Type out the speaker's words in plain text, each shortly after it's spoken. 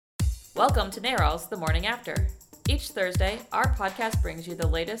Welcome to NARAL's The Morning After. Each Thursday, our podcast brings you the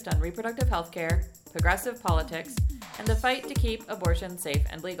latest on reproductive health care, progressive politics, and the fight to keep abortion safe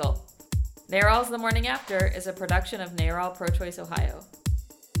and legal. NARAL's The Morning After is a production of NARAL Pro-Choice Ohio.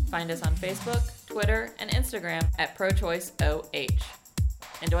 Find us on Facebook, Twitter, and Instagram at ProChoiceOH.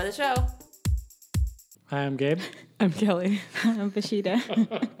 Enjoy the show. Hi, I'm Gabe. I'm Kelly. I'm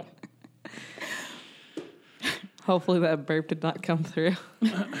Bashida. Hopefully that burp did not come through.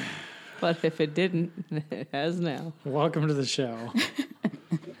 But if it didn't, it has now. Welcome to the show.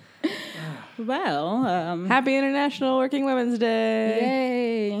 Well, Happy International Working Women's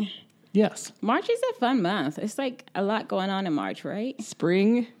Day. yay. Yes. March is a fun month. It's like a lot going on in March, right?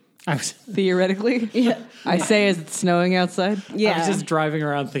 Spring, I was theoretically. Yeah. I say as it's snowing outside. Yeah. I was just driving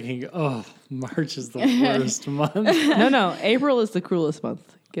around thinking, oh, March is the worst month. No. April is the cruelest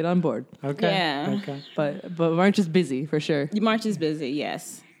month. Get on board. Okay. Yeah. Okay. But March is busy for sure. March is busy,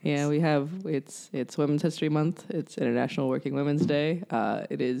 yes. Yeah, we have it's Women's History Month. It's International Working Women's Day.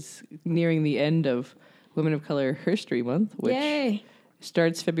 It is nearing the end of Women of Color History Month, which Yay.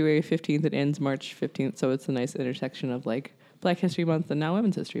 starts February 15th and ends March 15th. So it's a nice intersection of like Black History Month and now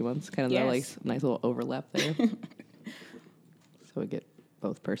Women's History Month. It's kind of that like nice little overlap there. So we get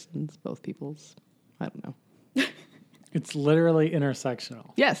both persons, both peoples. I don't know. It's literally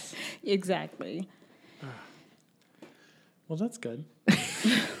intersectional. Yes. Exactly. Well, that's good.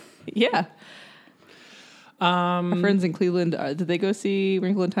 Yeah. Our friends in Cleveland, did they go see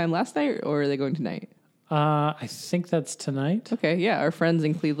Wrinkle in Time last night or are they going tonight? I think that's tonight. Okay, yeah. Our friends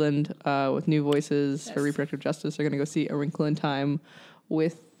in Cleveland with New Voices for Reproductive Justice are going to go see A Wrinkle in Time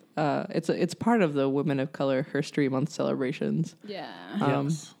with, it's part of the Women of Color History Month celebrations. Yeah.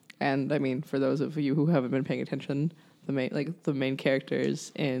 Yes. And I mean, for those of you who haven't been paying attention, the main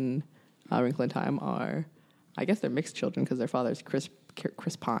characters in A Wrinkle in Time are, I guess they're mixed children because their father's Chris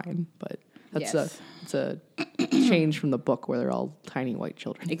Pine, but that's Yes. it's a change from the book where they're all tiny white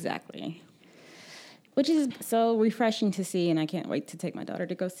children. Exactly. Which is so refreshing to see, and I can't wait to take my daughter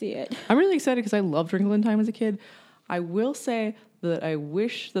to go see it. I'm really excited because I loved Wrinkle in Time as a kid. I will say that I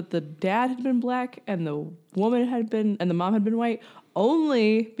wish that the dad had been black and the woman had been, and the mom had been white,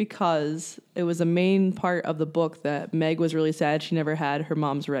 only because it was a main part of the book that Meg was really sad she never had her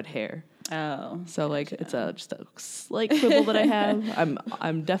mom's red hair. Oh. So like it's just a slight quibble that I have.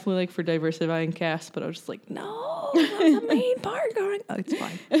 I'm definitely like for diversifying cast, but I was just like, no, that's the main part going. Oh, it's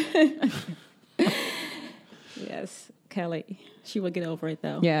fine. Yes. Kelly. She will get over it,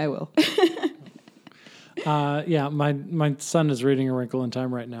 though. Yeah, I will. Yeah, my son is reading A Wrinkle in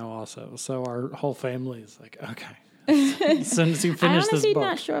Time right now also. So our whole family is like, okay. As soon as you I'm finish this honestly book.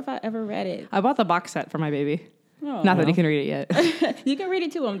 not sure if I ever read it. I bought the box set for my baby. Oh. Not that he can read it yet. You can read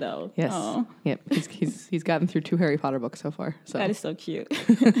it to him, though. Yes. Oh. Yep. He's gotten through 2 Harry Potter books so far. So That is so cute.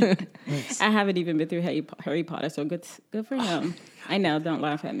 I haven't even been through Harry Potter, so good for him. I know, don't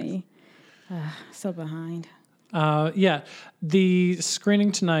laugh at me. So behind. Yeah, the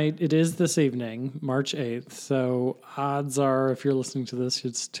screening tonight, it is this evening, March 8th. So odds are, if you're listening to this,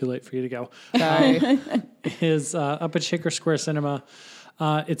 it's too late for you to go. Is up at Shaker Square Cinema.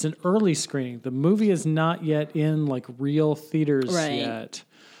 It's an early screening. The movie is not yet in like real theaters yet.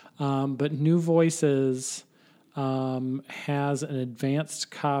 But New Voices has an advanced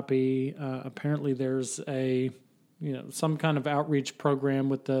copy. Apparently there's some kind of outreach program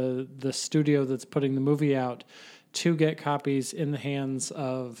with the studio that's putting the movie out to get copies in the hands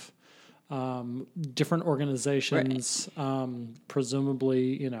of different organizations,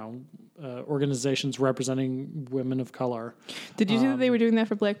 presumably, organizations representing women of color. Did you see that they were doing that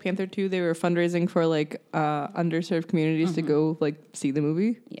for Black Panther too? They were fundraising for like underserved communities to go like see the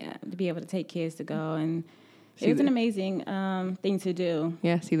movie. Yeah, to be able to take kids to go, and it was an amazing thing to do.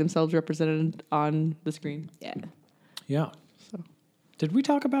 Yeah, see themselves represented on the screen. Yeah. Yeah. So Did we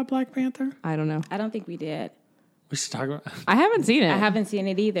talk about Black Panther? I don't know. I don't think we did. We should talk about. I haven't seen it. I haven't seen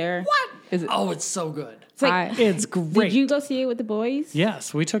it either. What? Is it? Oh, it's so good. It's like, It's great. did you go see it with the boys?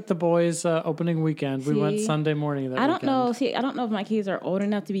 Yes, we took the boys opening weekend. We went See, Sunday morning of that I don't weekend. know. See, I don't know if my kids are old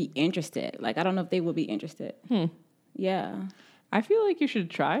enough to be interested. Like, I don't know if they will be interested. Yeah. I feel like you should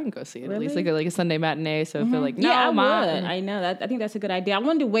try and go see it. At least Really? like a Sunday matinee. So if they're like, no, yeah, I Ma. would. I know that. I think that's a good idea. I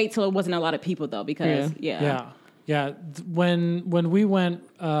wanted to wait till it wasn't a lot of people though, because Yeah. When we went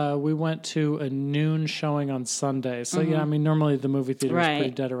to a noon showing on Sunday. So yeah, I mean normally the movie theater is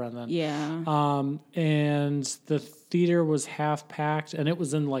pretty dead around then. Yeah. And the theater was half packed, and it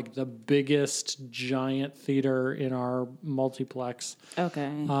was in like the biggest giant theater in our multiplex.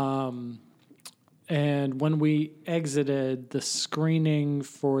 Okay. And when we exited the screening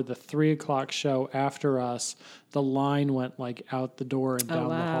for the 3:00 show after us, the line went like out the door and down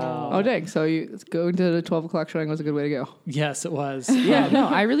the hall. Oh, dang. So going to the 12 o'clock showing was a good way to go. Yes, it was. Yeah, no,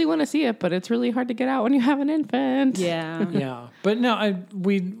 I really want to see it, but it's really hard to get out when you have an infant. Yeah. Yeah, but no,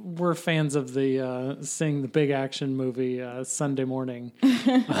 we were fans of the seeing the big action movie Sunday morning.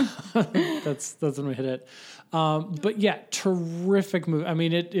 That's when we hit it. But yeah, terrific movie. I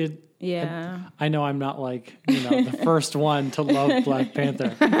mean, it. Yeah. I know I'm not like the first one to love Black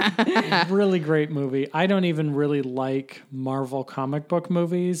Panther. Really great movie. I don't even really like Marvel comic book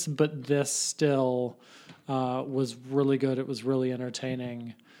movies, but this still was really good. It was really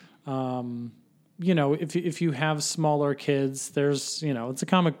entertaining. If you have smaller kids, there's, it's a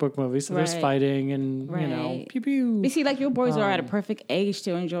comic book movie, so there's Right. fighting and, Right. pew pew. You see, like your boys are at a perfect age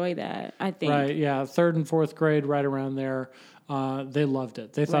to enjoy that, I think. Right, yeah. 3rd and 4th grade, right around there. They loved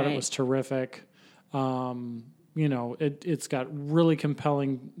it. They thought it Right. was terrific. It's got really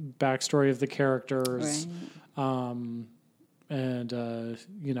compelling backstory of the characters. Right.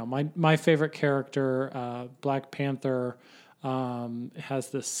 My favorite character, Black Panther, has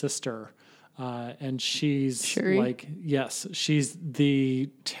this sister. And she's Shuri? she's the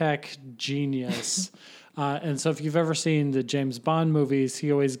tech genius. And so if you've ever seen the James Bond movies,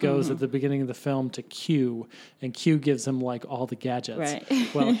 he always goes at the beginning of the film to Q, and Q gives him like all the gadgets. Right.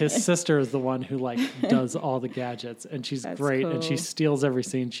 Well, his sister is the one who like does all the gadgets, and she's That's great, and she cool. steals every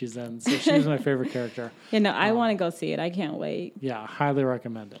scene she's in. So she's my favorite character. I want to go see it. I can't wait. Yeah, highly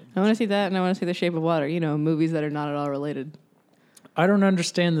recommend it. I want to see that, and I want to see The Shape of Water. Movies that are not at all related. I don't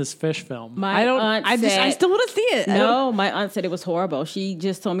understand this fish film. My aunt I said, still want to see it. No, my aunt said it was horrible. She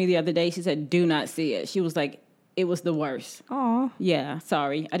just told me the other day, she said, do not see it. She was like, it was the worst. Aw. Yeah,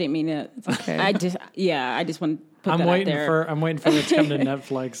 sorry. I didn't mean it. okay. I just want to put I'm that waiting out there. I'm waiting for it to come to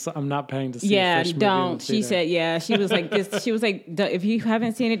Netflix. I'm not paying to see Yeah, a fish movie in don't. the She theater. said, yeah. She was like this. She was like, if you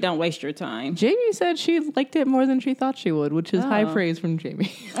haven't seen it, don't waste your time. Jamie said she liked it more than she thought she would, which is high praise from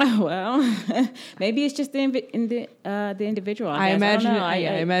Jamie. Oh, well, maybe it's just the individual. I guess. imagine. don't know. I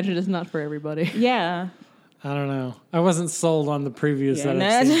imagine it's not for everybody. Yeah. I don't know. I wasn't sold on the previews Yeah,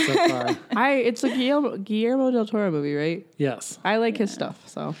 that I've no. seen so far. It's a Guillermo del Toro movie, right? Yes. I like his stuff.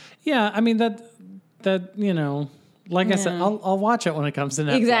 So Yeah, I mean that like I said, I'll watch it when it comes to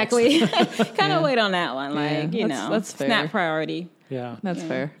Netflix. Exactly. Kind of wait on that one. Like, that's it's fair. not priority. Yeah. that's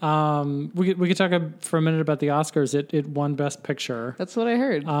fair. We could talk for a minute about the Oscars. It won Best Picture. That's what I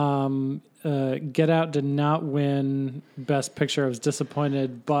heard. Get Out did not win Best Picture. I was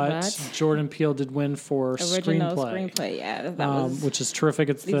disappointed, but What? Jordan Peele did win for Original screenplay. screenplay. Yeah, that was Which is terrific.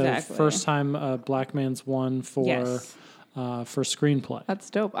 It's the Exactly. first time a black man's won for Yes. for screenplay. That's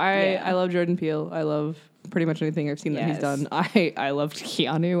dope. Yeah. I love Jordan Peele. I love pretty much anything I've seen that he's Yes. done. I loved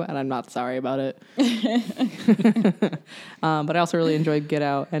Keanu, and I'm not sorry about it. But I also really enjoyed Get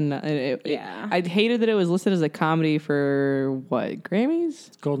Out, and I hated that it was listed as a comedy for what,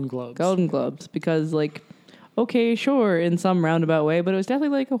 Grammys, Golden Globes. Golden Globes, because like, okay, sure, in some roundabout way, but it was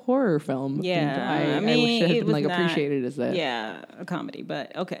definitely like a horror film. And Yeah, I I wish mean, it had it been was like not- appreciated as that. Yeah, a comedy,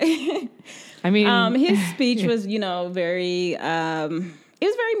 but okay. I mean, His speech was, very, it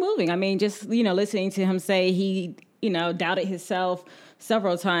was very moving. I mean, just, listening to him say he, doubted himself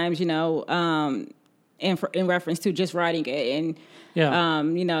several times, in reference to just writing it. And,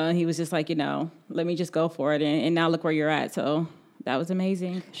 Yeah. he was just like, let me just go for it. And now look where you're at. So that was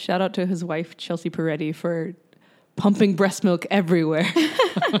amazing. shout out to his wife Chelsea Peretti for pumping breast milk everywhere.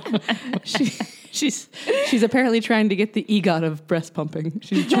 She's apparently trying to get the EGOT of breast pumping.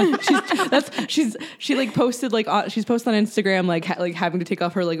 She's posted she's posted on Instagram like having to take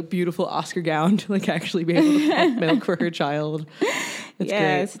off her like beautiful Oscar gown to like actually be able to pump milk for her child. It's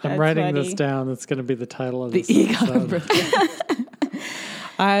Yes, great. I'm that's writing funny. this down. That's going to be the title of The this EGOT of episode. breast milk.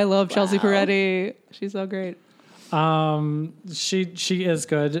 I love Chelsea Peretti. She's so great. She is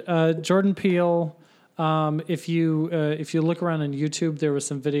good. Jordan Peele. If you look around on YouTube, there was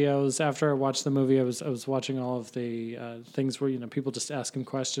some videos after I watched the movie. I was watching all of the things where people just ask him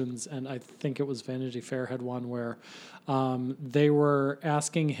questions, and I think it was Vanity Fair had one where they were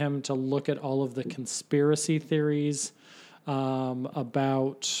asking him to look at all of the conspiracy theories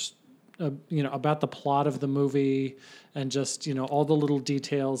about the plot of the movie and just, all the little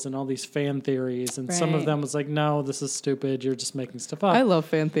details and all these fan theories. And some of Right. them was like, no, this is stupid. You're just making stuff up. I love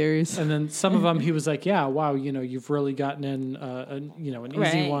fan theories. And then some of them, he was like, yeah, wow, you've really gotten in, an easy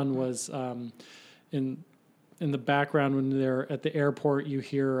Right. one was in the background when they're at the airport, you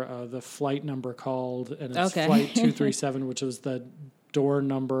hear the flight number called, and it's Okay. Flight 237, which was the door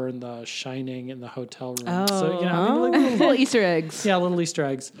number in The Shining in the hotel room. Oh. So, like Little Easter eggs. yeah, little Easter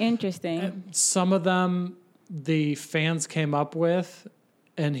eggs. Interesting. Some of them the fans came up with,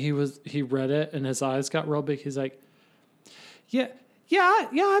 and he read it, and his eyes got real big. He's like, yeah,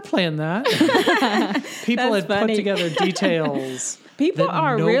 I planned that. People That's had funny. put together details. People that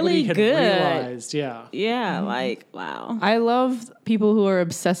are nobody really had good. realized. Yeah. Yeah, like, wow. I love people who are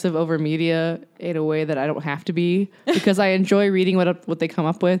obsessive over media in a way that I don't have to be, because I enjoy reading what they come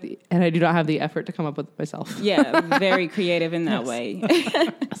up with, and I do not have the effort to come up with it myself. Yeah, very creative in that way.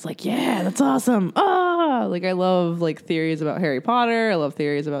 It's like, yeah, that's awesome. Like I love like theories about Harry Potter. I love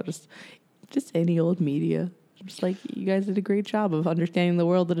theories about just any old media. Just like, you guys did a great job of understanding the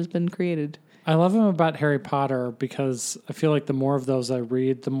world that has been created. I love him about Harry Potter because I feel like the more of those I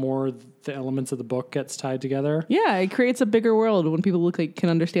read, the more the elements of the book gets tied together. Yeah, it creates a bigger world when people can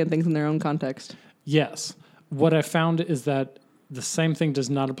understand things in their own context. Yes. What I found is that the same thing does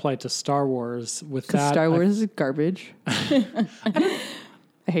not apply to Star Wars. With Because that, Star Wars is garbage.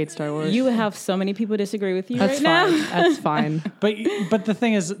 I hate Star Wars. You have so many people disagree with you That's right fine. now. That's fine. But the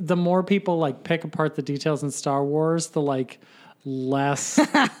thing is, the more people like pick apart the details in Star Wars, the like less.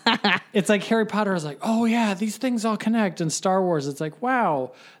 It's like Harry Potter is like, oh yeah, these things all connect. And Star Wars, it's like,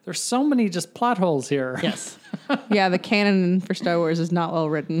 wow, there's so many just plot holes here. Yes. Yeah, the canon for Star Wars is not well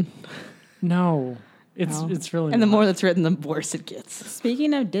written. No, it's really. And the not. more that's written, the worse it gets.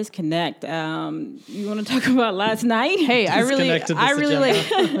 Speaking of disconnect, you want to talk about last night? Hey, I really Disconnected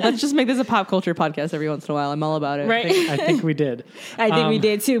like. Let's just make this a pop culture podcast every once in a while. I'm all about it. Right. I think we did. I think we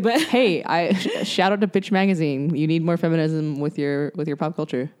did too, but Hey, shout out to Bitch Magazine. You need more feminism with your pop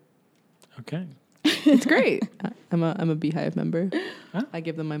culture. Okay. It's great. I'm a Beehive member. Huh? I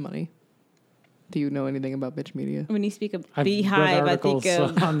give them my money. Do you know anything about Bitch Media? when you speak of I've read Beehive, I articles think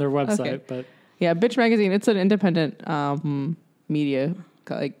of on their website, Okay. but Yeah, Bitch Magazine. It's an independent media.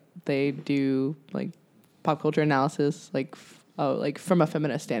 Like they do like pop culture analysis, like from a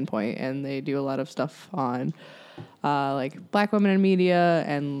feminist standpoint, and they do a lot of stuff on like Black women in media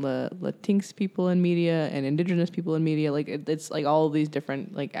and Latinx people in media and Indigenous people in media. Like it's like all of these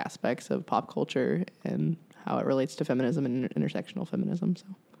different like aspects of pop culture and how it relates to feminism and intersectional feminism. So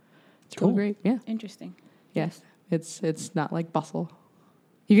it's Cool. really great. Yeah. interesting. Yes. It's not like Bustle.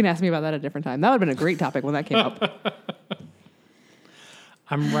 You can ask me about that at a different time. That would have been a great topic when that came up.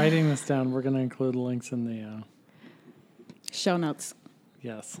 I'm writing this down. We're going to include links in the Show notes.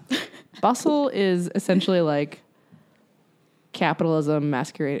 yes. Bustle is essentially like capitalism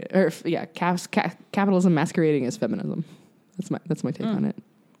masquerade, capitalism masquerading as feminism. That's my take on it.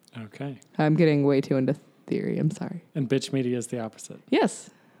 Okay. I'm getting way too into theory. I'm sorry. And Bitch Media is the opposite. Yes,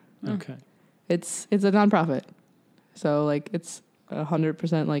 Okay. it's a nonprofit, so like it's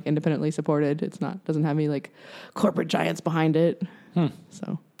 100% like independently supported. It's not doesn't have any like corporate giants behind it.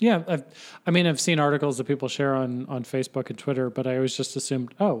 So Yeah, I've seen articles that people share on Facebook and Twitter, but I always just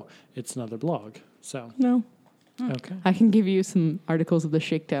assumed, oh, it's another blog. So, no, okay. I can give you some articles of the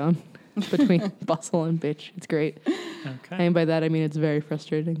shakedown between Bustle and Bitch. It's great. Okay. And by that I mean it's very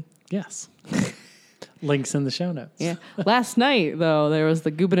frustrating. Yes. Links in the show notes. Yeah. Last night, though, there was the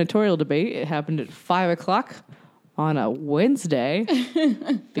gubernatorial debate. It happened at 5:00 on a Wednesday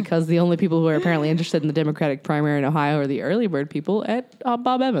because the only people who are apparently interested in the Democratic primary in Ohio are the early bird people at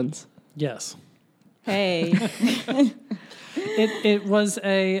Bob Evans. Yes. Hey, It was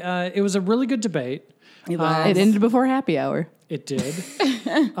a really good debate. It ended before happy hour. It did.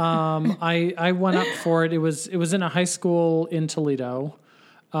 I went up for it. It was in a high school in Toledo.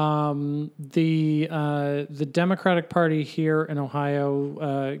 The Democratic Party here in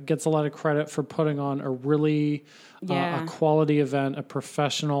Ohio gets a lot of credit for putting on a really Yeah. a quality event, a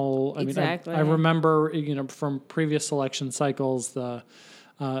professional. Exactly. I remember from previous election cycles the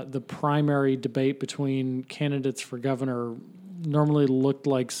primary debate between candidates for governor normally looked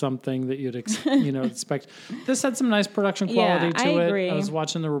like something that you'd expect. This had some nice production quality Yeah, to I it. agree. I was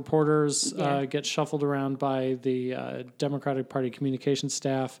watching the reporters Yeah. get shuffled around by the Democratic Party communication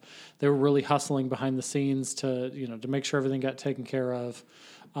staff. They were really hustling behind the scenes to make sure everything got taken care of.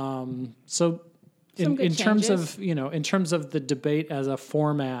 So Some good in terms changes. of in terms of the debate as a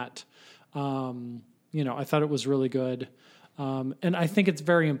format, I thought it was really good. And I think it's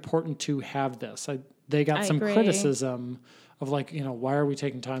very important to have this. They got I some agree. criticism of why are we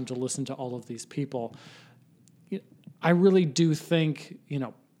taking time to listen to all of these people? I really do think,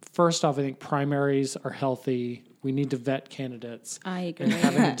 first off, I think primaries are healthy. We need to vet candidates. I agree. And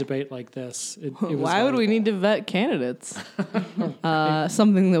having a debate like this, it was Why would we valuable. need to vet candidates?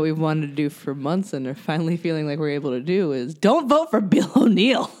 Something that we've wanted to do for months and are finally feeling like we're able to do is don't vote for Bill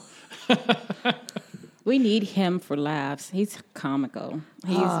O'Neill. We need him for laughs. He's comical.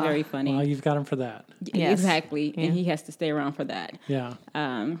 He's very funny. Well, you've got him for that. Yes. Exactly. Yeah. And he has to stay around for that. Yeah.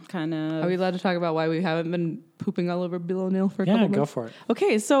 Kind of. Are we allowed to talk about why we haven't been pooping all over Bill O'Neill for a couple Yeah, months? go for it.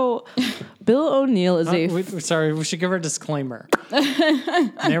 Okay, so Bill O'Neill is Sorry, we should give her a disclaimer.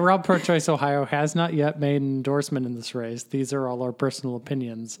 NARAL Pro-Choice Ohio has not yet made an endorsement in this race. These are all our personal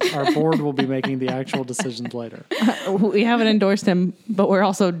opinions. Our board will be making the actual decisions later. we haven't endorsed him, but we're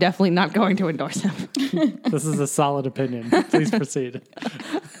also definitely not going to endorse him. This is a solid opinion. Please proceed.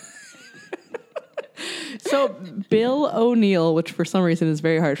 So Bill O'Neill, which for some reason is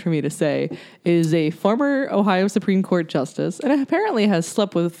very hard for me to say, is a former Ohio Supreme Court justice and apparently has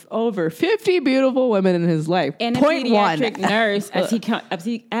slept with over 50 beautiful women in his life. And a Point pediatric one. nurse,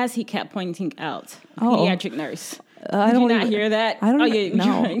 as he kept pointing out. Oh. Pediatric nurse. I Did don't you not even- hear that? I don't Oh, yeah,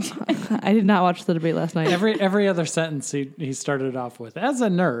 know. right. I did not watch the debate last night. Every other sentence he started off with, as a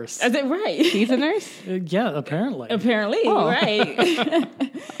nurse. Is it right? He's a nurse? Yeah, apparently. Apparently, Oh. right.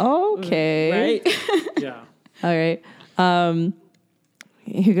 Okay. right. Yeah. All right.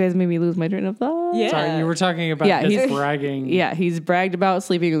 You guys made me lose my train of thought. Yeah. Sorry, you were talking about Yeah, his he's- bragging. Yeah, he's bragged about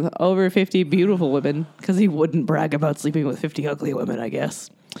sleeping with over 50 beautiful women because he wouldn't brag about sleeping with 50 ugly women, I guess.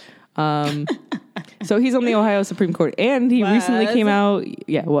 So he's on the Ohio Supreme Court, and he recently came out.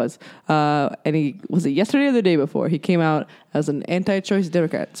 Yeah, it was. And he was it yesterday or the day before? He came out as an anti-choice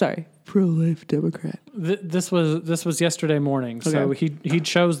Democrat. Sorry, pro-life Democrat. This was yesterday morning. So Okay. he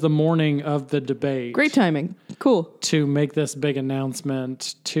chose the morning of the debate. Great timing. Cool. To make this big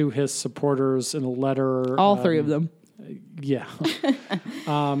announcement to his supporters in a letter. All three of them. Yeah.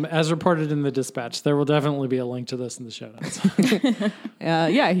 As reported in the Dispatch. There will definitely be a link to this in the show notes.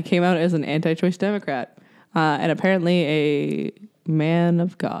 Yeah, he came out as an anti-choice Democrat, and apparently a man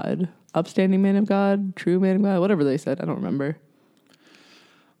of God, upstanding man of God, true man of God, whatever they said. I don't remember.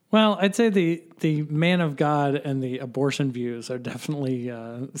 Well, I'd say the man of God and the abortion views are definitely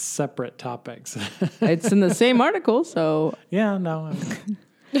separate topics. It's in the same article, so Yeah, no.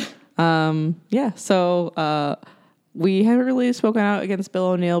 yeah. So we haven't really spoken out against Bill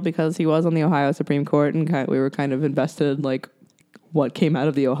O'Neill because he was on the Ohio Supreme Court, and we were kind of invested in, like, what came out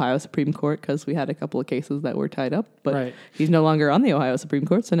of the Ohio Supreme Court because we had a couple of cases that were tied up. But Right. he's no longer on the Ohio Supreme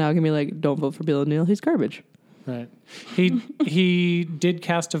Court, so now it can be like, don't vote for Bill O'Neill. He's garbage. Right. He did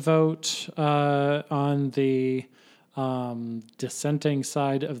cast a vote on the dissenting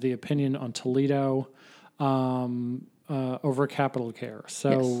side of the opinion on Toledo over Capitol Care. So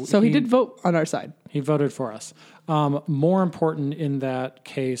Yes. So he did vote on our side. He voted for us. More important in that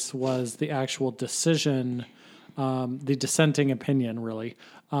case was the actual decision, the dissenting opinion, really,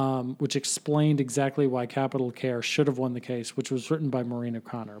 which explained exactly why Capitol Care should have won the case, which was written by Maureen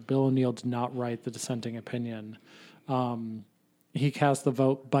O'Connor. Bill O'Neill did not write the dissenting opinion. He cast the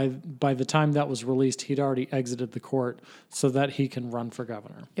vote. By the time that was released, he'd already exited the court so that he can run for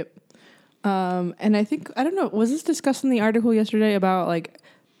governor. Yep. And I think, I don't know, was this discussed in the article yesterday about, like,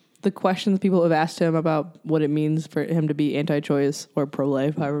 the questions people have asked him about what it means for him to be anti-choice or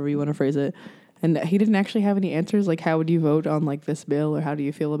pro-life, however you want to phrase it. And he didn't actually have any answers, like, how would you vote on, like, this bill, or how do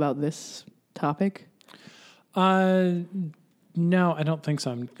you feel about this topic? No, I don't think so.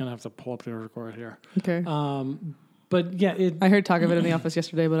 I'm going to have to pull up the article right here. Okay. But yeah, I heard talk of it in the office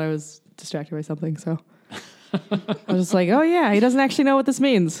yesterday, but I was distracted by something, so I was just like, oh yeah, he doesn't actually know what this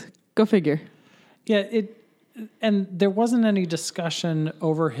means. Go figure. Yeah, and there wasn't any discussion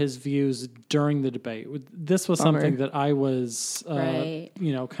over his views during the debate. This was Bummer. something that I was, Right.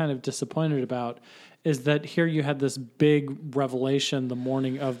 kind of disappointed about, is that here you had this big revelation the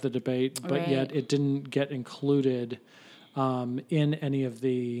morning of the debate, but Right. yet it didn't get included in any of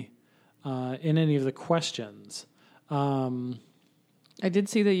the questions. I did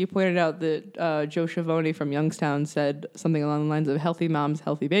see that you pointed out that Joe Schiavone from Youngstown said something along the lines of "Healthy moms,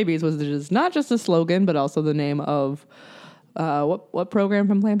 healthy babies" was just not just a slogan, but also the name of what program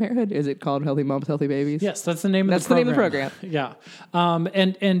from Planned Parenthood is it called? Healthy Moms, Healthy Babies. Yes, that's the name of That's the the program. name of the Yeah,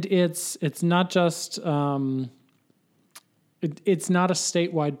 and it's not just it's not a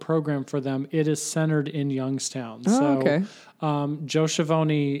statewide program for them. It is centered in Youngstown. Oh, So okay. Joe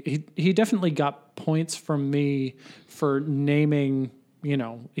Schiavone, he definitely got points from me for naming. You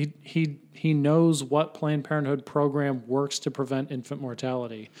know, he knows what Planned Parenthood program works to prevent infant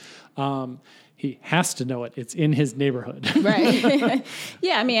mortality. He has to know it. It's in his neighborhood. Right.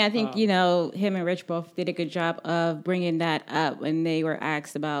 Yeah, I mean, I think, him and Rich both did a good job of bringing that up when they were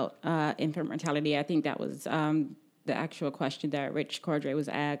asked about infant mortality. I think that was the actual question that Rich Cordray was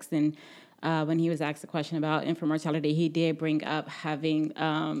asked. And when he was asked a question about infant mortality, he did bring up having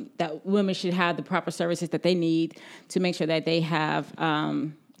that women should have the proper services that they need to make sure that they have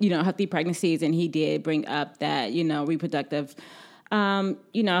healthy pregnancies, and he did bring up that, reproductive,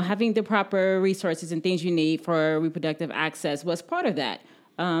 having the proper resources and things you need for reproductive access was part of that.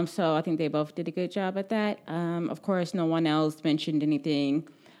 So I think they both did a good job at that. Of course, no one else mentioned anything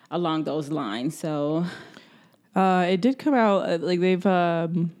along those lines. So it did come out like they've.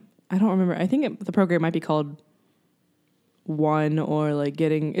 I don't remember. I think the program might be called One, or like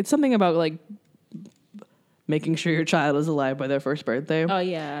it's something about like making sure your child is alive by their first birthday. Oh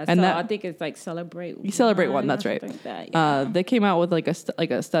yeah, and so that, I think it's like Celebrate One. That's right. Like that, yeah. They came out with like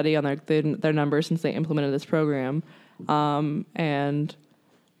a study on their numbers since they implemented this program, and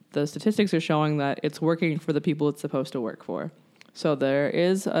the statistics are showing that it's working for the people it's supposed to work for. So there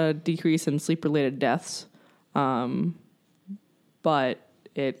is a decrease in sleep-related deaths, but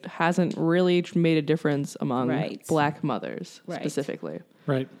it hasn't really made a difference among Black mothers specifically.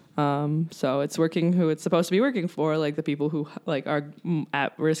 Right. So it's working who it's supposed to be working for, like the people who like are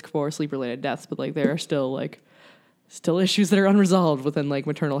at risk for sleep-related deaths, but like there are still issues that are unresolved within like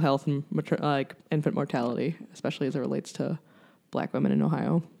maternal health and infant mortality, especially as it relates to Black women in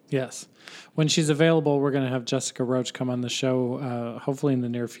Ohio. Yes. When she's available, we're going to have Jessica Roach come on the show, hopefully in the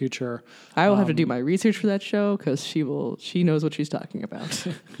near future. I will have to do my research for that show because she knows what she's talking about.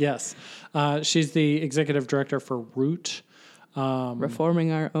 Yes. She's the executive director for Root.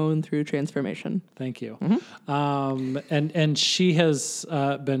 Reforming our own through transformation. Thank you. Mm-hmm. And she has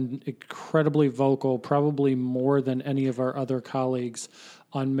been incredibly vocal, probably more than any of our other colleagues,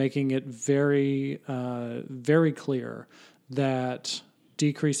 on making it very, very clear that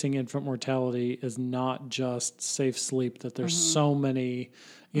decreasing infant mortality is not just safe sleep, that there's so many,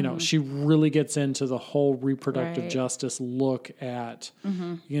 she really gets into the whole reproductive justice look at,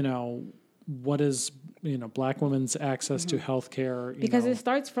 what is, Black women's access to health care. Because it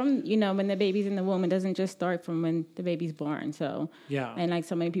starts from, when the baby's in the womb. It doesn't just start from when the baby's born. So, yeah. And like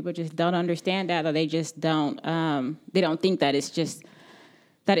so many people just don't understand that, or they just don't, they don't think that it's just,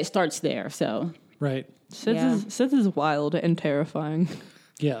 that it starts there. So. Right. SIDS is wild and terrifying.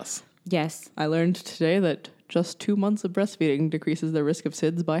 Yes. Yes. I learned today that just 2 months of breastfeeding decreases the risk of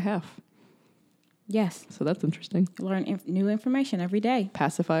SIDS by half. Yes. So that's interesting. Learn new information every day.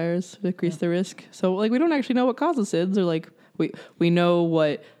 Pacifiers decrease the risk. So like we don't actually know what causes SIDS, or like we know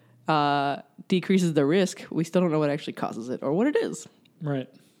what decreases the risk. We still don't know what actually causes it or what it is. Right.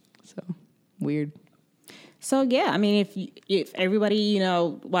 So weird. So yeah, I mean, if everybody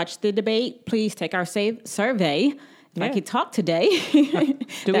watched the debate, please take our survey. If I could talk today,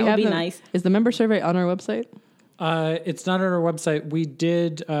 that would be nice. Is the member survey on our website? It's not on our website. We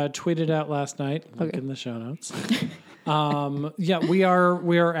did tweet it out last night. Link in the show notes. We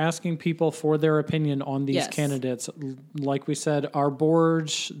are asking people for their opinion on these candidates. Like we said, our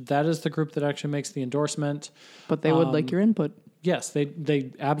board, that is the group that actually makes the endorsement. But they would like your input. Yes,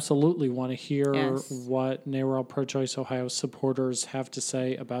 they absolutely want to hear what NARAL Pro-Choice Ohio supporters have to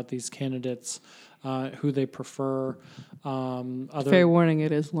say about these candidates, who they prefer. Fair warning,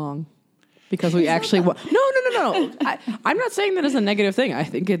 it is long. Because we actually want... No. I'm not saying that as a negative thing. I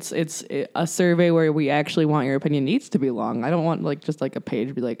think it's a survey where we actually want your opinion needs to be long. I don't want just a page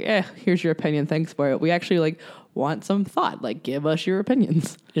to be like, here's your opinion, thanks for it. We actually want some thought. Give us your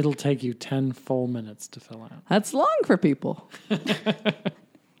opinions. It'll take you 10 full minutes to fill out. That's long for people. We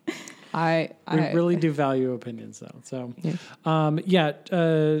really do value opinions, though. So,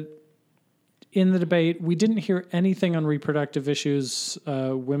 in the debate, we didn't hear anything on reproductive issues,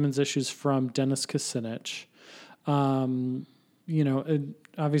 women's issues from Dennis Kucinich.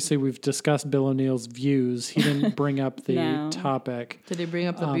 Obviously we've discussed Bill O'Neill's views. He didn't bring up the topic. Did he bring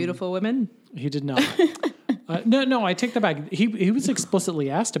up the beautiful women? He did not. No, I take that back. He was explicitly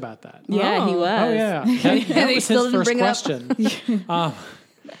asked about that. Yeah, he was. Oh, yeah. That was his first question.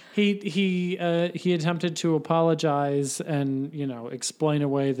 He attempted to apologize and, explain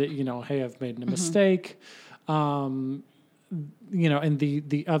away that, hey, I've made a mistake. And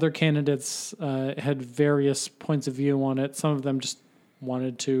the other candidates had various points of view on it. Some of them just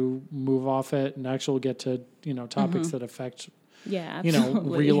wanted to move off it and actually get to, topics that affect,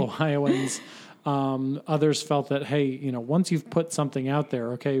 real Ohioans. Others felt that, hey, once you've put something out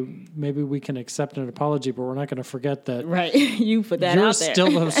there, okay, maybe we can accept an apology, but we're not going to forget that. Right. You put that you're out there.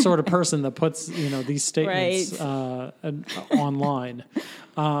 Still the sort of person that puts, these statements online.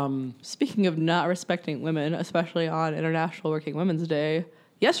 Speaking of not respecting women, especially on International Working Women's Day,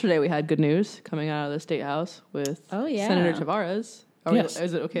 yesterday we had good news coming out of the State House with Senator Tavares.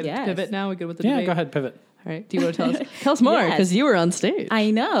 Is it okay to pivot now? We good with the debate? Yeah, go ahead, pivot. All right. Do you want to tell us more? Because you were on stage.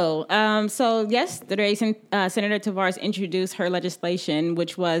 I know. So yesterday, Senator Tavares introduced her legislation,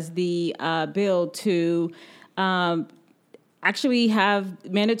 which was the bill to actually have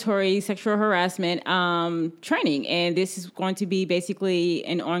mandatory sexual harassment training. And this is going to be basically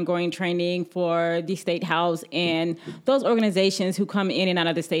an ongoing training for the State House and those organizations who come in and out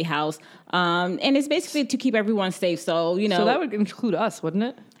of the State House. And it's basically to keep everyone safe. So, So that would include us, wouldn't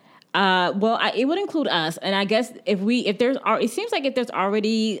it? It would include us, and I guess it seems like if there's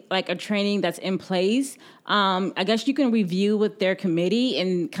already like a training that's in place, I guess you can review with their committee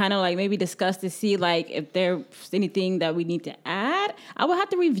and kind of like maybe discuss to see like if there's anything that we need to add. I would have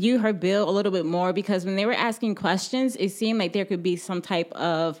to review her bill a little bit more because when they were asking questions, it seemed like there could be some type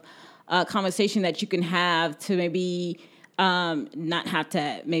of conversation that you can have to maybe not have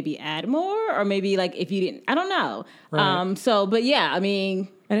to maybe add more, or maybe like if you didn't, I don't know. Right. But yeah, I mean.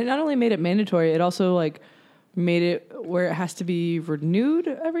 And it not only made it mandatory, it also like made it where it has to be renewed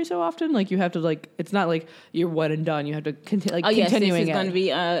every so often. Like you have to like, it's not like you're one and done. You have to continuing. Yes, this is going to be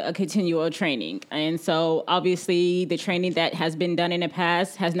a continual training. And so obviously the training that has been done in the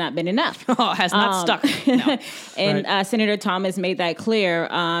past has not been enough. Has not stuck. No. And Right. Senator Thomas made that clear.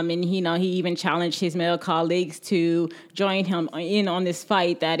 And he even challenged his male colleagues to join him in on this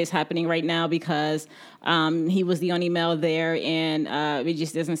fight that is happening right now because he was the only male there, and it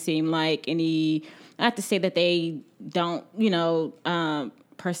just doesn't seem like any. I have to say that they don't,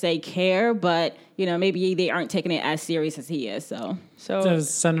 per se care, but maybe they aren't taking it as serious as he is. So That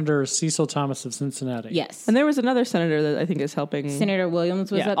was Senator Cecil Thomas of Cincinnati. yes, And there was another senator that I think is helping. Senator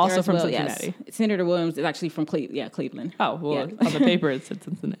Williams was Yeah, up also there as from well. Cincinnati. Yes, Senator Williams is actually from Cleveland. Oh, well, Yeah. on the paper it said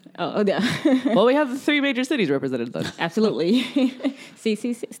Cincinnati. Oh yeah, Well, we have the 3 major cities represented then. absolutely.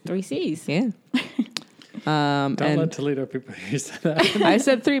 CC, 3 C's. Yeah. Don't and let Toledo people hear you say that. I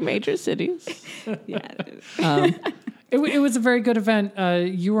said 3 major cities. Yeah. It was a very good event.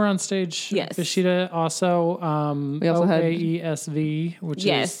 You were on stage, Yes. Bashida, also. We also had- OAESV, which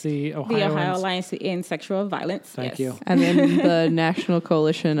Yes, is the the Ohio Ohioans. Alliance in Sexual Violence. Thank yes. you. And then the National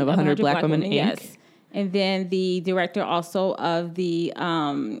Coalition of 100 Black Women, Inc. Yes. And then the director also of the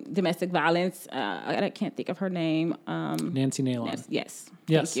domestic violence, I can't think of her name. Nancy Nalon. Yes.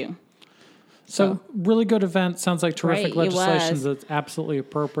 Yes. Thank you. So really good event. Sounds like terrific Right, it legislation was. that's absolutely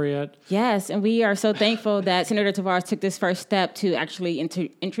appropriate. Yes, and we are so thankful that Senator Tavares took this first step to actually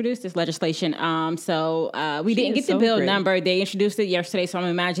introduce this legislation. We didn't get the so bill great. number. They introduced it yesterday, so I'm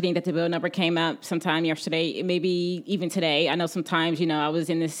imagining that the bill number came up sometime yesterday, maybe even today. I know sometimes, I was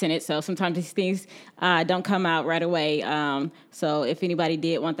in the Senate, so sometimes these things don't come out right away. So if anybody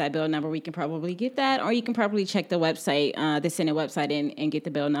did want that bill number, we can probably get that, or you can probably check the website, the Senate website, and get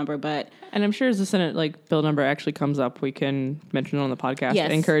the bill number. And I'm sure as the Senate bill number actually comes up, we can mention it on the podcast.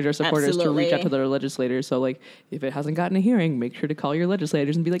 Yes, Encourage our supporters to reach out absolutely. to their legislators. So if it hasn't gotten a hearing, make sure to call your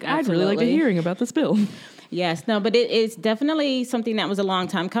legislators and be like, I'd really like a Absolutely. hearing about this bill. Yes, no, but it's definitely something that was a long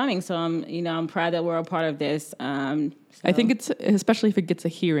time coming. So I'm proud that we're a part of this. I think it's, especially if it gets a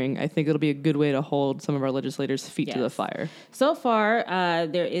hearing, I think it'll be a good way to hold some of our legislators' feet to the Yes. fire. So far,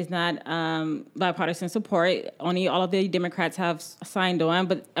 there is not bipartisan support. Only all of the Democrats have signed on.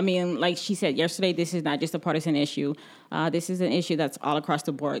 But I mean, like she said yesterday, this is not just a partisan issue. This is an issue that's all across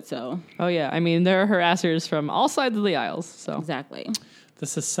the board. So Oh, yeah. I mean, there are harassers from all sides of the aisles. So. exactly.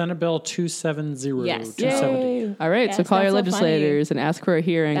 This is Senate Bill 270. Yes. 270. All right. Yes, so call your that's so legislators and ask for a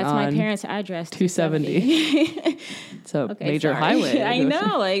hearing That's on my parents' address. 270. It's a Okay, major sorry. highway. I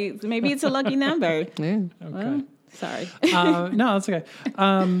know. Like maybe it's a lucky number. Yeah. Okay. Sorry. No, that's okay.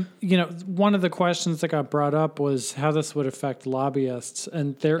 One of the questions that got brought up was how this would affect lobbyists,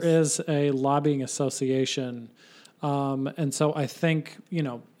 and there is a lobbying association, and so I think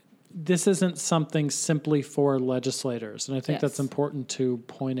this isn't something simply for legislators, and I think that's Yes. important to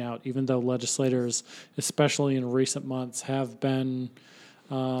point out. Even though legislators, especially in recent months, have been,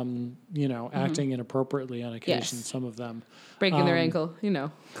 acting inappropriately on occasion, Yes. some of them. Breaking their ankle,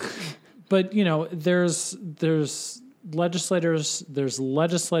 But there's legislators, there's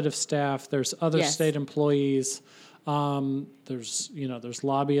legislative staff, there's other Yes. state employees, there's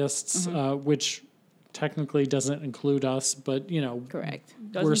lobbyists, which technically doesn't include us, but Correct.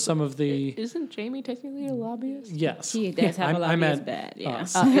 we're some of the Isn't Jamie technically a lobbyist? yes, She does have a I lobbyist meant bad. Yeah.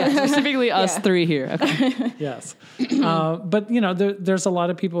 us. Specifically us 3 here. Okay. Yes, but there's a lot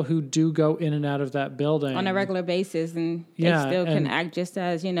of people who do go in and out of that building On a regular basis, and they Yeah, still can and- act just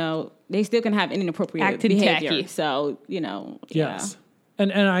as they still can have inappropriate Acting behavior. tacky. So Yes,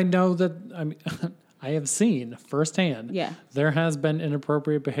 and I know that I have seen firsthand. Yeah. There has been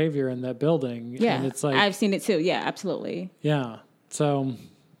inappropriate behavior in that building. yeah, And it's like, I've seen it too. Yeah, absolutely. yeah. So,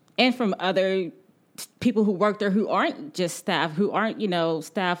 And from other people who work there who aren't just staff, who aren't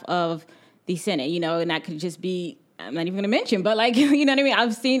staff of the Senate, and that could just be I'm not even going to mention, but like, you know what I mean?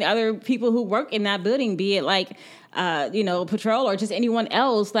 I've seen other people who work in that building, be it like, patrol or just anyone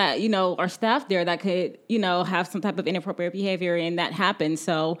else that, are staff there that could, have some type of inappropriate behavior and that happens.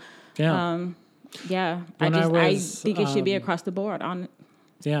 So, I think it should be across the board on.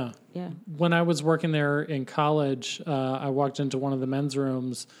 Yeah. Yeah. When I was working there in college, I walked into one of the men's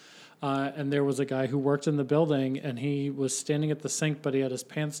rooms, and there was a guy who worked in the building, and he was standing at the sink, but he had his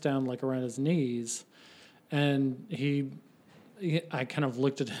pants down like around his knees, and I kind of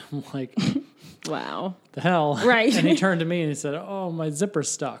looked at him like, wow, the hell, right? And he turned to me and he said, "Oh, my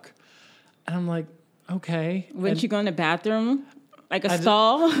zipper's stuck," and I'm like, "Okay." Wouldn't you go in the bathroom? Like a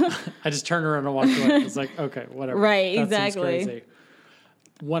stall? I just turned around and walked away. I was like, okay, whatever. Right, that exactly. Seems crazy.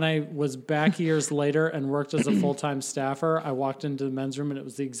 When I was back years later and worked as a full-time staffer, I walked into the men's room and it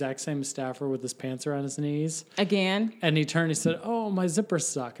was the exact same staffer with his pants around his knees. Again? And he turned and he said, "Oh, my zipper's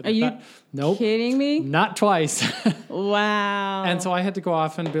stuck." And Are you nope, kidding me? not twice. Wow. And so I had to go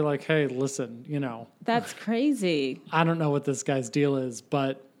off and be like, "Hey, listen, That's crazy. I don't know what this guy's deal is,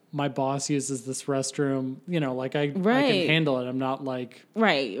 but my boss uses this restroom, I can handle it. I'm not like..."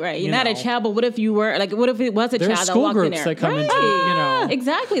 Right. You're not a child, but what if you were, like, what if it was a child that walked in there? There's school groups that come into,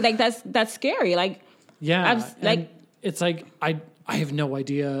 Exactly. Like, that's scary. Like, yeah. It's like, I have no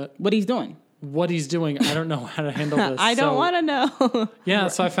idea what he's doing. I don't know how to handle this. I don't want to know. Yeah.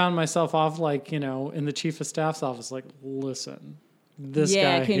 So I found myself off in the chief of staff's office, like, listen, this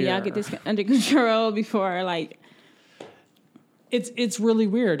guy can y'all get this under control before, like... It's really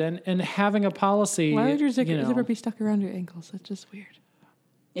weird, and having a policy. Why would your zipper be stuck around your ankles? That's just weird.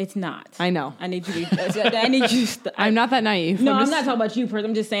 It's not. I know. I need you to. I need you. I'm not that naive. No, I'm not talking about you.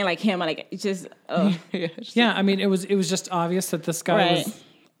 I'm just saying, like him. Like it's just. Yeah, I mean, it was just obvious that this guy was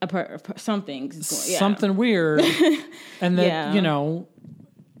something. Something weird, and that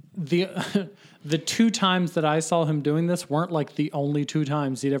the 2 times that I saw him doing this weren't like the only 2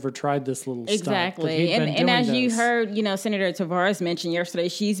 times he'd ever tried this little stuff. Exactly. And as you heard, Senator Tavares mention yesterday,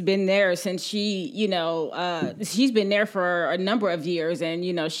 she's been there since she's been there for a number of years.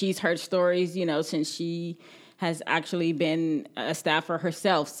 And, she's heard stories, since she has actually been a staffer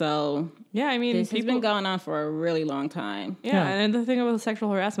herself. So yeah, I mean, this has been going on for a really long time. Yeah, and the thing about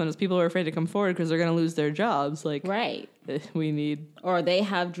sexual harassment is people are afraid to come forward because they're going to lose their jobs. Like, right. Or they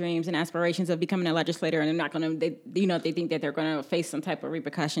have dreams and aspirations of becoming a legislator, and they're not going to. They think that they're going to face some type of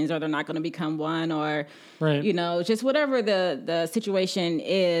repercussions, or they're not going to become one, or just whatever the situation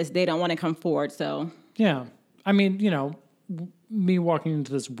is, they don't want to come forward. So yeah, I mean, me walking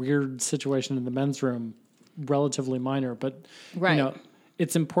into this weird situation in the men's room, relatively minor, but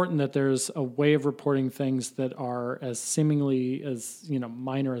it's important that there's a way of reporting things that are as seemingly as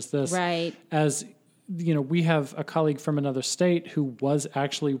minor as this. Right. As we have a colleague from another state who was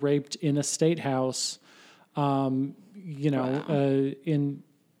actually raped in a state house, in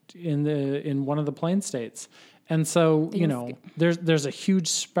one of the Plain states. And so, there's a huge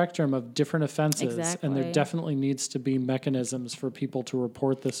spectrum of different offenses, and there definitely needs to be mechanisms for people to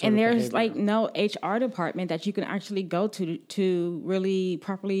report this sort of behavior. And there's no HR department that you can actually go to really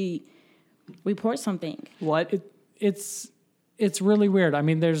properly report something. What? It's really weird. I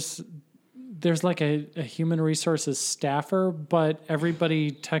mean, there's like a human resources staffer, but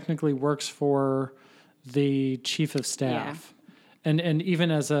everybody technically works for the chief of staff. Yeah. And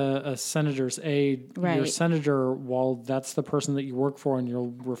even as a senator's aide, your senator, while that's the person that you work for and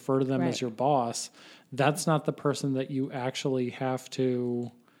you'll refer to them as your boss, that's not the person that you actually have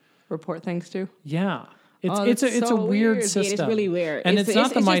to report things to. Yeah. It's a weird system. It is really weird. And it's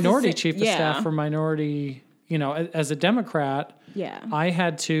not the minority chief of staff for minority, as a Democrat, I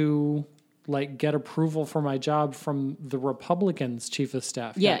had to get approval for my job from the Republicans' chief of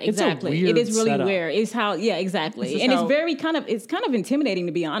staff. Yeah, exactly. It is really setup. weird. It's how, exactly. And it's kind of intimidating,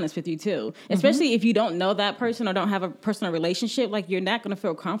 to be honest with you too. Especially if you don't know that person or don't have a personal relationship, you're not going to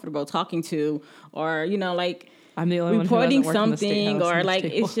feel comfortable talking to, or, I'm the only reporting one something, or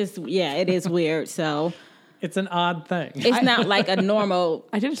it's just, it is weird. So it's an odd thing. It's not like a normal.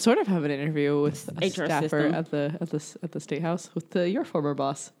 I did sort of have an interview with a HR staffer system at the state house with your former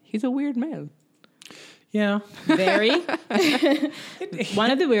boss. He's a weird man. Yeah, very. One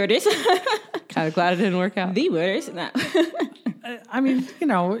of the weirdest. Kind of glad it didn't work out. The weirdest. No. I mean,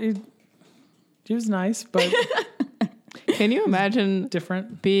 he was nice, but can you imagine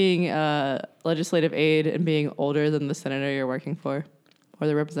different being a legislative aide and being older than the senator you're working for, or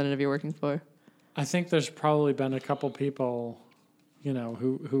the representative you're working for? I think there's probably been a couple people,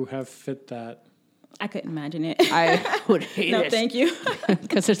 who have fit that. I couldn't imagine it. I would hate it. No, thank you.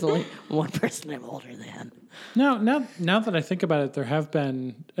 Because there's only one person I'm older than. No, now that I think about it, there have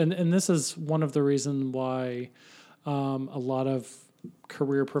been, and this is one of the reasons why a lot of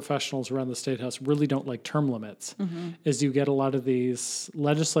career professionals around the State House really don't like term limits, is you get a lot of these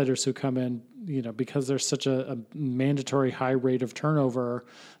legislators who come in, because there's such a mandatory high rate of turnover,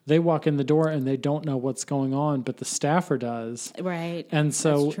 they walk in the door and they don't know what's going on, but the staffer does. Right. And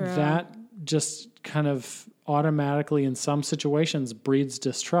so That's true. that just kind of automatically in some situations breeds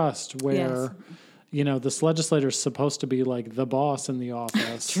distrust where, this legislator is supposed to be like the boss in the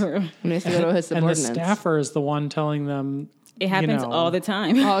office. True. And they have to go to his And the subordinates. staffer is the one telling them, It happens all the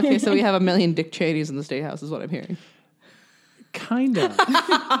time. Oh, okay, so we have a million Dick Cheneys in the State House, is what I'm hearing. kind of.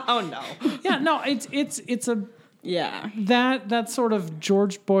 Oh no! Yeah, no, it's a Yeah. that sort of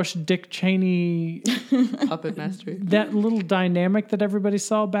George Bush, Dick Cheney, Puppet mastery. that little dynamic that everybody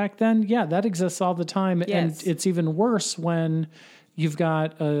saw back then. Yeah, that exists all the time, Yes. and it's even worse when you've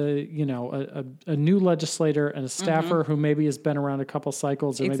got a new legislator and a staffer who maybe has been around a couple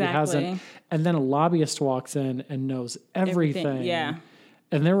cycles or maybe hasn't, Exactly. and then a lobbyist walks in and knows everything. Yeah.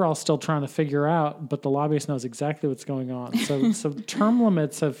 And they're all still trying to figure out, but the lobbyist knows exactly what's going on. So term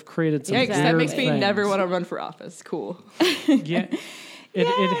limits have created some Yikes, weird that makes me things. never want to run for office. Cool. Yeah.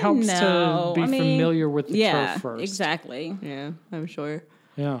 It helps no. to be I mean, familiar with the Yeah, turf first. exactly. Yeah, I'm sure.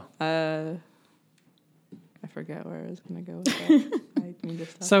 Yeah. I forget where I was going to go with that. I need to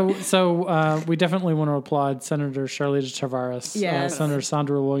stop. So we definitely want to applaud Senator Charlita Tavares, Yes. Senator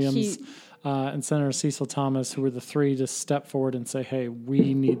Sandra Williams, She- and Senator Cecil Thomas, who were the three to step forward and say, hey,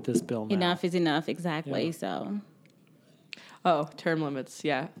 we need this bill now. Enough is enough. Exactly. Yeah. So. Oh, term limits.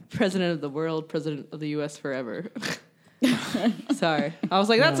 Yeah. President of the world, president of the U.S. forever. Sorry. I was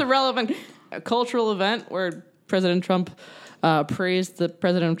like, that's a relevant cultural event where President Trump praised the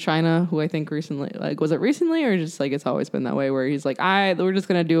president of China, who I think recently, was it recently or just it's always been that way where he's like, we're just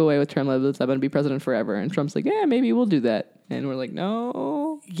going to do away with term limits. I'm going to be president forever. And Trump's like, yeah, maybe we'll do that. And we're like,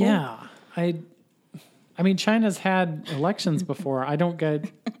 no. Yeah. I mean, China's had elections before. I don't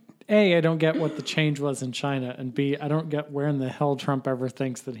get... A, I don't get what the change was in China, and B, I don't get where in the hell Trump ever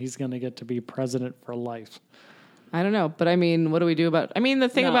thinks that he's going to get to be president for life. I don't know, but I mean, what do we do about? I mean, the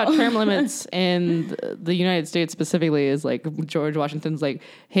thing about term limits in the United States specifically is George Washington's like,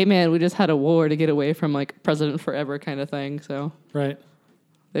 "Hey, man, we just had a war to get away from president forever kind of thing." So Right.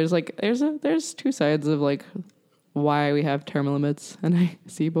 there's two sides of why we have term limits, and I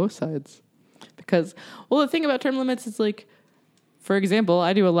see both sides because the thing about term limits is for example,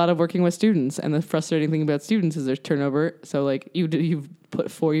 I do a lot of working with students, and the frustrating thing about students is there's turnover. So you've put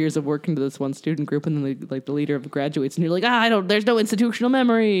 4 years of work into this one student group, and then the leader of graduates, and you're like, there's no institutional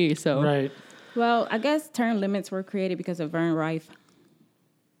memory. So Right. Well, I guess term limits were created because of Vern Rife.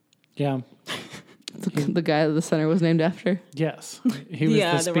 Yeah. the guy that the center was named after. Yes. He was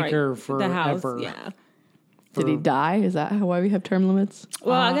the speaker the House. forever. Yeah. Did he die? Is that why we have term limits?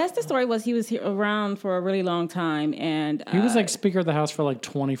 Well, I guess the story was he was around for a really long time, and He was Speaker of the House for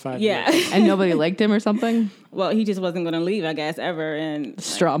 25 yeah. years. And nobody liked him or something? Well, he just wasn't going to leave, I guess, ever. And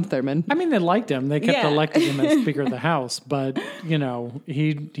Strom Thurmond. I mean, they liked him. They kept Yeah. electing him as Speaker of the House, but,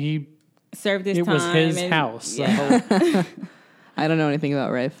 he served his it time. was his and- house. So. Yeah. I don't know anything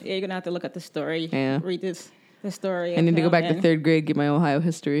about Rife. Yeah, you're gonna have to look at the story. Yeah. Read the story. I need to go back to third grade, get my Ohio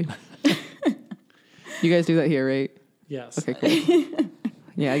history. You guys do that here, right? Yes. Okay, cool.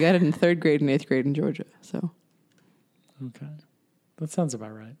 Yeah, I got it in third grade and eighth grade in Georgia. So Okay. That sounds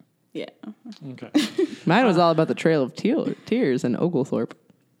about right. Yeah. Okay. mine was all about the Trail of Tears in Oglethorpe.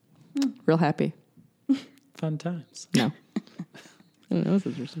 Real happy. Fun times. No. I don't know. It was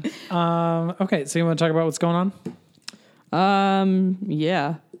interesting. Okay, so you want to talk about what's going on?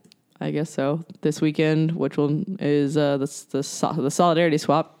 Yeah, I guess so. This weekend, which is the Solidarity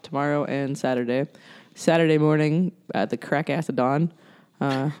Swap tomorrow and Saturday. Saturday morning at the crack ass of dawn,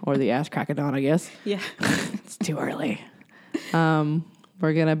 or the ass crack of dawn, I guess. Yeah. It's too early.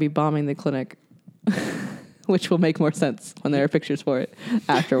 We're gonna be bombing the clinic, which will make more sense when there are pictures for it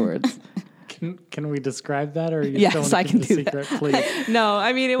afterwards. Can we describe that, or are you Yes, still I in can the do secret? Please, No,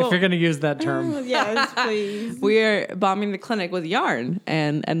 I mean it if you're won't. going to use that term. Yes, please. We're bombing the clinic with yarn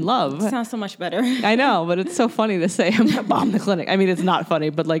and love. Sounds so much better. I know, but it's so funny to say I'm gonna bomb the clinic. I mean, it's not funny,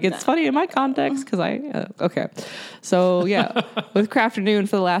 but it's funny in my context because okay. So yeah, with Crafternoon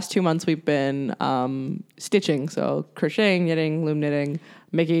for the last 2 months, we've been stitching, so crocheting, knitting, loom knitting,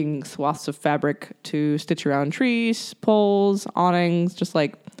 making swaths of fabric to stitch around trees, poles, awnings, just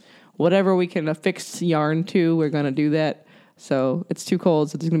whatever we can affix yarn to, we're gonna do that. So it's too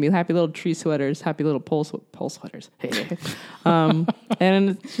cold, so there's gonna be happy little tree sweaters, happy little pole sweaters. And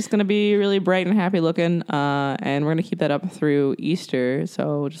it's just gonna be really bright and happy looking. And we're gonna keep that up through Easter.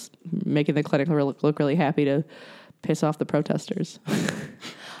 So just making the clinic look really happy to piss off the protesters.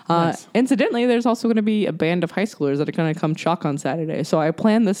 Nice. Incidentally, there's also going to be a band of high schoolers that are going to come chalk on Saturday. So I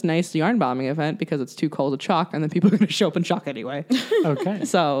planned this nice yarn bombing event because it's too cold to chalk, and then people are going to show up and chalk anyway. Okay.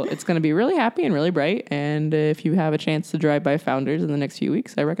 So it's going to be really happy and really bright. And if you have a chance to drive by Founders in the next few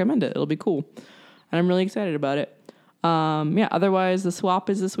weeks, I recommend it. It'll be cool. And I'm really excited about it. Otherwise, the swap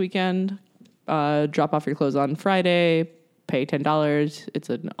is this weekend. Drop off your clothes on Friday. Pay $10. It's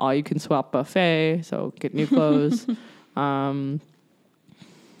an all-you-can-swap buffet, so get new clothes.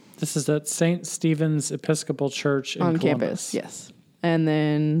 This is at St. Stephen's Episcopal Church in on Columbus. campus, yes. And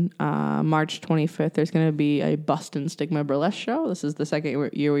then March 25th, there's going to be a Boston Stigma Burlesque show. This is the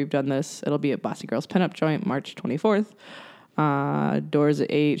second year we've done this. It'll be at Bossy Girls Pinup Joint, March 24th. Doors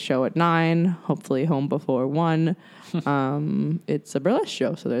at 8, show at 9, hopefully home before 1. It's a burlesque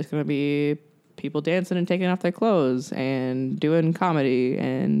show, so there's going to be people dancing and taking off their clothes and doing comedy.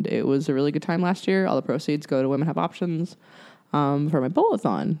 And it was a really good time last year. All the proceeds go to Women Have Options for my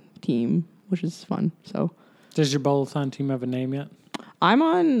bowl-a-thon team, which is fun. So, does your bowl-a-thon team have a name yet? I'm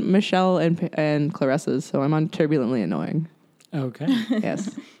on Michelle and Clarissa's, so I'm on Turbulently Annoying. Okay.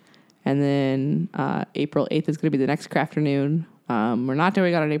 Yes. And then April 8th is going to be the next Crafternoon. We're not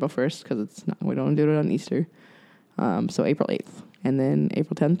doing it on April 1st because we don't do it on Easter. So April 8th. And then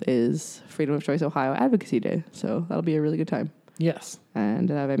April 10th is Freedom of Choice Ohio Advocacy Day. So that'll be a really good time. Yes. And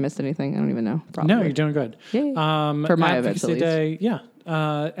have I missed anything? I don't even know. Probably. No, you're doing good. Yay. For my events, at least. Day, yeah.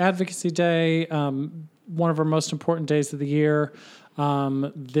 Advocacy Day, one of our most important days of the year.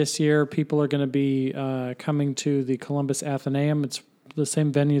 This year, people are going to be coming to the Columbus Athenaeum. It's the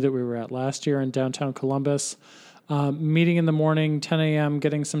same venue that we were at last year in downtown Columbus. Meeting in the morning, 10 a.m.,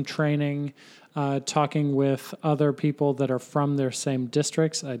 getting some training, talking with other people that are from their same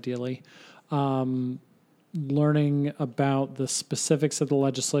districts, ideally. Learning about the specifics of the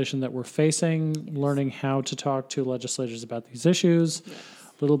legislation that we're facing, learning how to talk to legislators about these issues,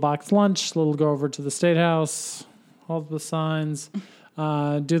 little box lunch, little go over to the State House, hold the signs,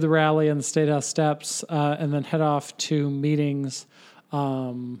 do the rally on the State House steps, and then head off to meetings,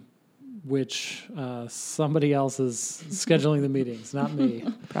 which somebody else is scheduling the meetings, not me.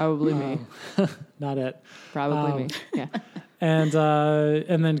 Probably me. Not it. Probably me. Yeah. And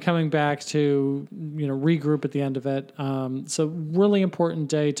then coming back to regroup at the end of it. So really important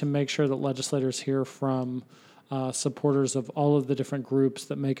day to make sure that legislators hear from supporters of all of the different groups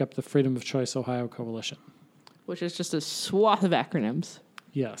that make up the Freedom of Choice Ohio Coalition. Which is just a swath of acronyms.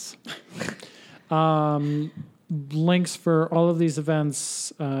 Yes. Links for all of these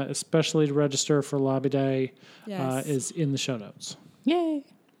events, especially to register for Lobby Day, is in the show notes. Yay.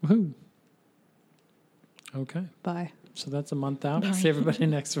 Woohoo. Okay. Bye. So that's a month out. See everybody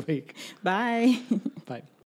next week. Bye. Bye.